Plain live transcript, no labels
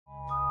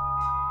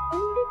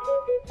What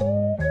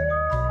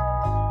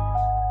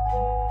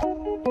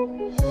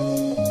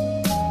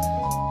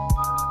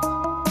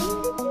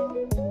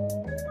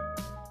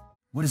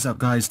is up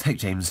guys, Tech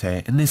James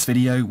here. In this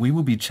video we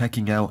will be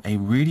checking out a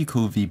really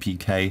cool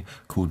VPK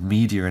called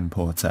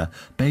MediaImporter.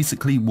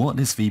 Basically what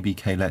this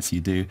VPK lets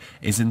you do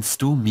is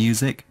install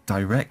music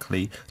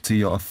directly to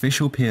your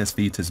official PS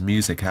Vita's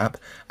music app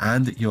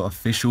and your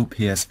official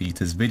PS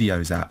Vita's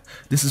videos app.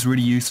 This is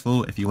really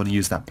useful if you want to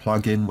use that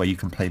plugin where you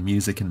can play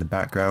music in the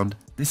background.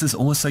 This is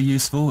also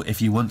useful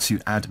if you want to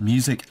add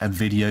music and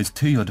videos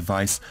to your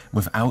device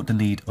without the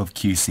need of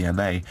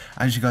QCMA.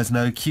 As you guys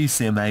know,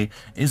 QCMA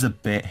is a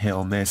bit hit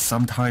or miss.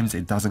 Sometimes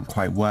it doesn't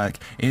quite work.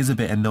 It is a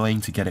bit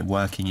annoying to get it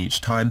working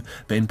each time,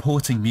 but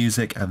importing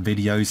music and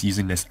videos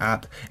using this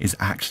app is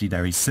actually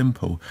very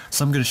simple.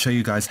 So I'm going to show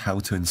you guys how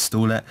to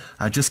install it.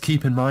 Just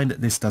keep in mind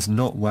this does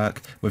not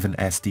work with an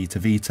SD to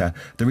Vita.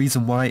 The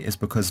reason why is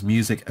because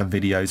music and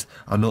videos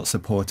are not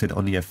supported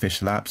on the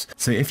official apps.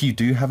 So if you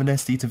do have an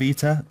SD to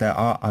Vita, there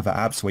are other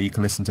apps where you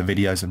can listen to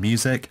videos and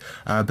music,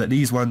 but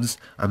these ones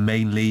are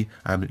mainly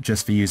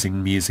just for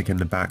using music in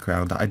the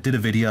background. I did a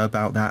video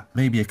about that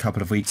maybe a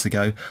couple of weeks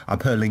ago. I'll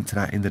put a link to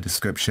that in the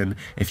description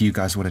if you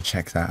guys want to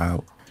check that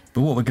out.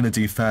 But what we're going to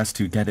do first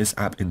to get this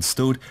app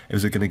installed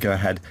is we're going to go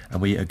ahead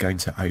and we are going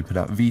to open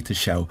up Vita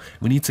Shell.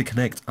 We need to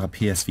connect our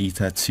PS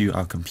Vita to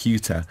our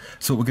computer.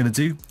 So what we're going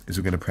to do is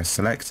we're going to press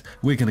select,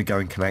 we're going to go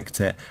and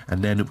connect it,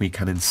 and then we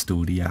can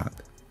install the app.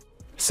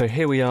 So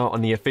here we are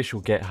on the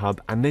official GitHub,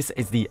 and this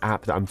is the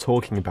app that I'm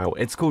talking about.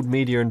 It's called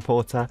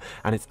MediaImporter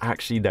and it's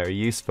actually very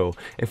useful.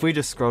 If we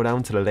just scroll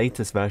down to the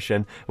latest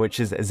version, which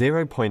is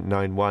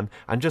 0.91,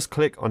 and just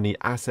click on the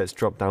assets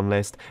drop down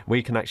list,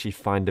 we can actually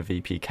find the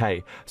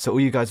VPK. So all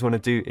you guys want to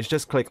do is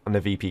just click on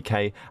the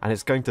VPK and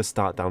it's going to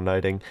start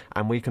downloading,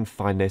 and we can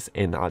find this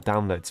in our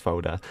downloads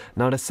folder.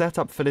 Now the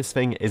setup for this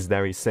thing is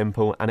very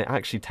simple and it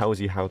actually tells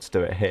you how to do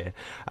it here.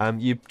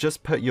 You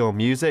just put your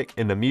music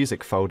in the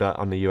music folder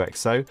on the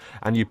UXO,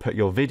 and you put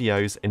your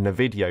videos in the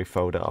video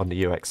folder on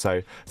the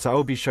UXO. So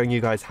I'll be showing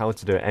you guys how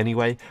to do it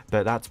anyway,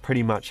 but that's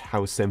pretty much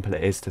how simple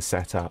it is to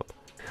set up.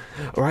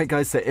 Alright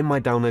guys, so in my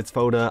downloads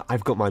folder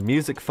I've got my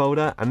music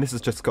folder, and this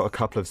has just got a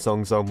couple of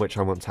songs on which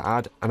I want to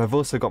add, and I've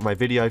also got my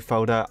video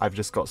folder. I've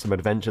just got some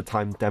Adventure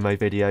Time demo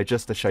video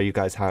just to show you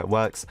guys how it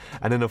works,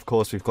 and then of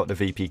course we've got the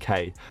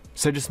VPK.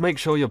 So just make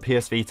sure your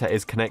PS Vita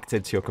is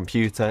connected to your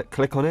computer,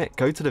 click on it,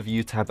 go to the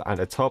view tab at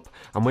the top,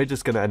 and we're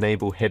just going to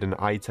enable hidden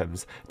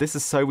items. This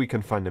is so we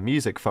can find the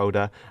music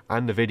folder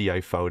and the video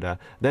folder.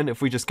 Then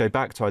if we just go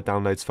back to our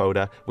downloads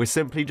folder, we're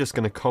simply just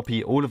going to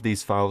copy all of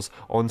these files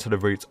onto the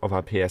root of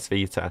our PS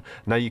Vita.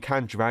 Now you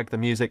can drag the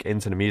music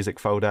into the music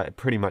folder, it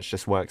pretty much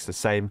just works the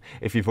same.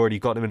 If you've already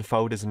got them in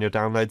folders in your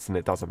downloads, then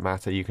it doesn't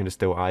matter, you can just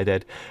do what I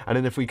did. And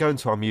then if we go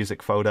into our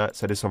music folder,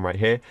 so this one right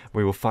here,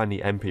 we will find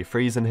the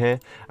MP3s in here,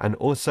 and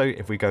also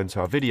if we go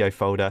into our video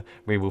folder,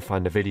 we will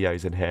find the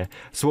videos in here.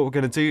 So what we're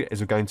going to do is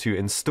we're going to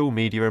install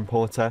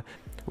MediaImporter.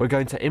 We're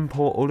going to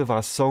import all of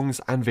our songs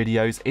and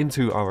videos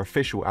into our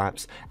official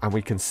apps, and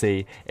we can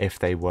see if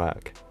they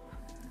work.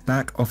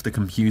 Back off the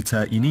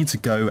computer, you need to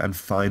go and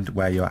find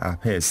where your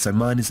app is. So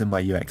mine is in my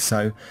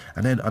UXO,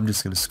 and then I'm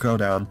just going to scroll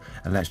down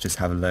and let's just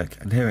have a look.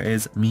 And here it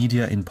is,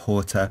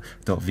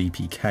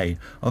 MediaImporter.vpk.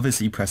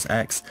 Obviously press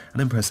X and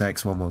then press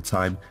X one more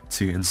time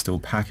to install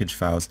package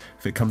files.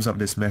 If it comes up with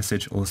this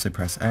message, also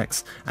press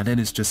X, and then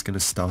it's just going to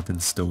start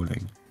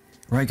installing.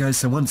 Right guys,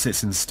 so once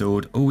it's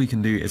installed, all we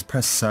can do is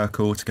press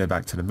circle to go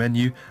back to the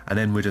menu, and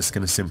then we're just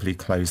going to simply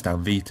close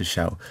down Vita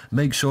Shell.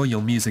 Make sure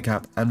your music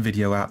app and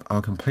video app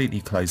are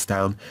completely closed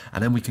down,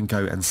 and then we can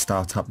go and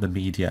start up the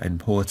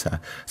MediaImporter.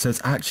 So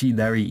it's actually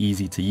very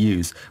easy to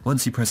use.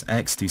 Once you press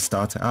X to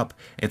start it up,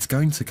 it's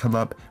going to come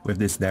up with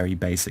this very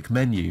basic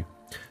menu.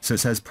 So it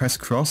says press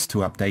cross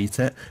to update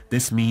it.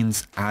 This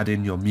means add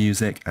in your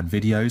music and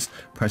videos.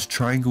 Press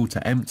triangle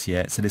to empty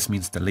it, so this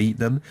means delete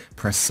them.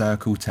 Press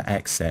circle to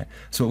exit.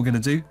 So what we're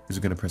going to do is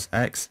we're going to press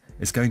X.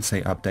 It's going to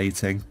say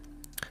updating.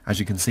 As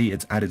you can see,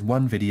 it's added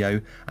one video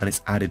and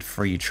it's added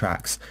 3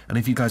 tracks. And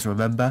if you guys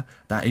remember,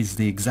 that is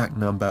the exact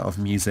number of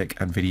music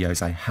and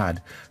videos I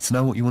had. So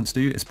now what you want to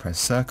do is press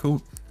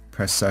circle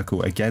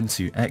again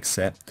to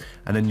exit,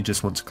 and then you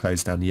just want to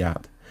close down the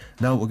app.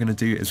 Now what we're going to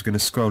do is we're going to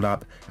scroll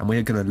up and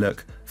we're going to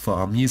look for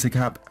our music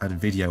app and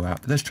video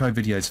app. Let's try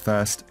videos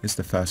first, it's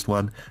the first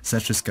one, so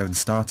let's just go and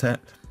start it.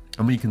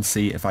 And we can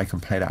see if I can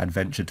play that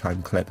Adventure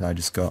Time clip that I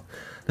just got.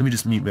 Let me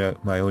just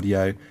mute my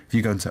audio. If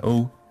you go into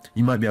all,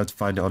 you might be able to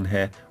find it on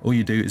here. All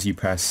you do is you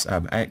press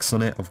X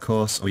on it, of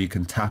course, or you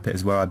can tap it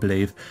as well, I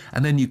believe,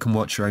 and then you can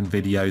watch your own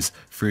videos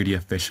through the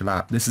official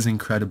app. This is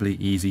incredibly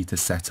easy to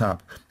set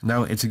up.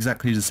 Now it's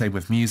exactly the same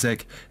with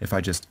music. If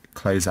I just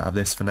close out of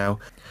this for now.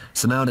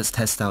 So now let's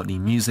test out the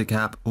music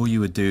app. All you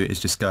would do is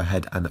just go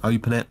ahead and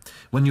open it.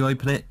 When you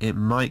open it, it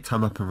might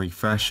come up and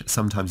refresh.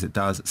 Sometimes it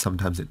does,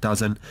 sometimes it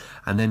doesn't.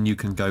 And then you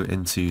can go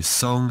into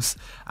songs,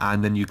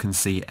 and then you can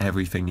see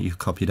everything that you've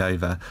copied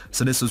over.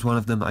 So this was one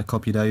of them I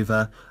copied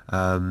over.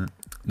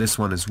 This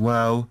one as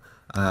well.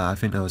 I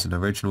think there was an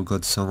Original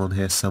God song on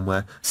here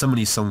somewhere. Some of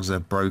these songs are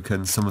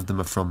broken, some of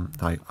them are from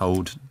like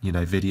old,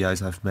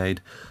 videos I've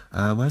made.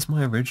 Where's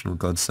my Original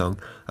God song?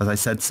 As I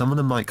said, some of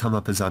them might come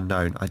up as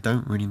unknown. I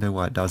don't really know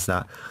why it does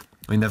that.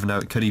 We never know,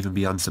 it could even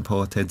be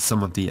unsupported.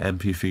 Some of the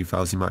MP3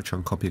 files you might try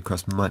and copy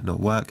across might not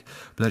work.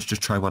 But let's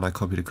just try one I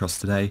copied across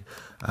today.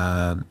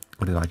 Or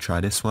did I try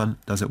this one?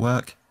 Does it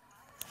work?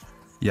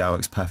 Yeah, it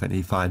works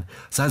perfectly fine.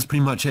 So that's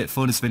pretty much it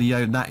for this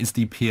video. That is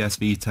the PS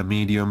Vita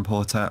Media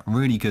Importer.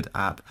 Really good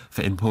app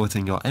for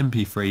importing your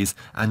MP3s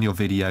and your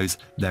videos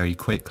very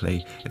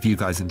quickly. If you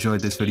guys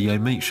enjoyed this video,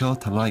 make sure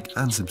to like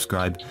and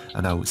subscribe,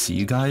 and I will see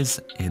you guys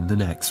in the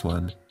next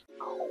one.